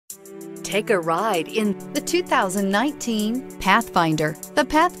Take a ride in the 2019 Pathfinder. The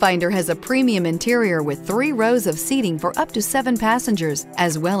Pathfinder has a premium interior with 3 rows of seating for up to 7 passengers,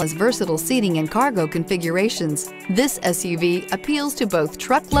 as well as versatile seating and cargo configurations. This SUV appeals to both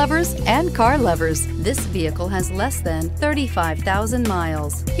truck lovers and car lovers. This vehicle has less than 35,000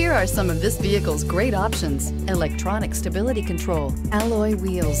 miles. Here are some of this vehicle's great options: electronic stability control, alloy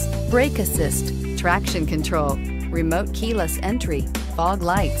wheels, brake assist, traction control, remote keyless entry, fog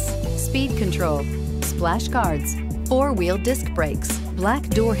lights, speed control, splash guards, 4-wheel disc brakes, black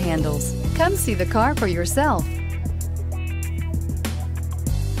door handles. Come see the car for yourself.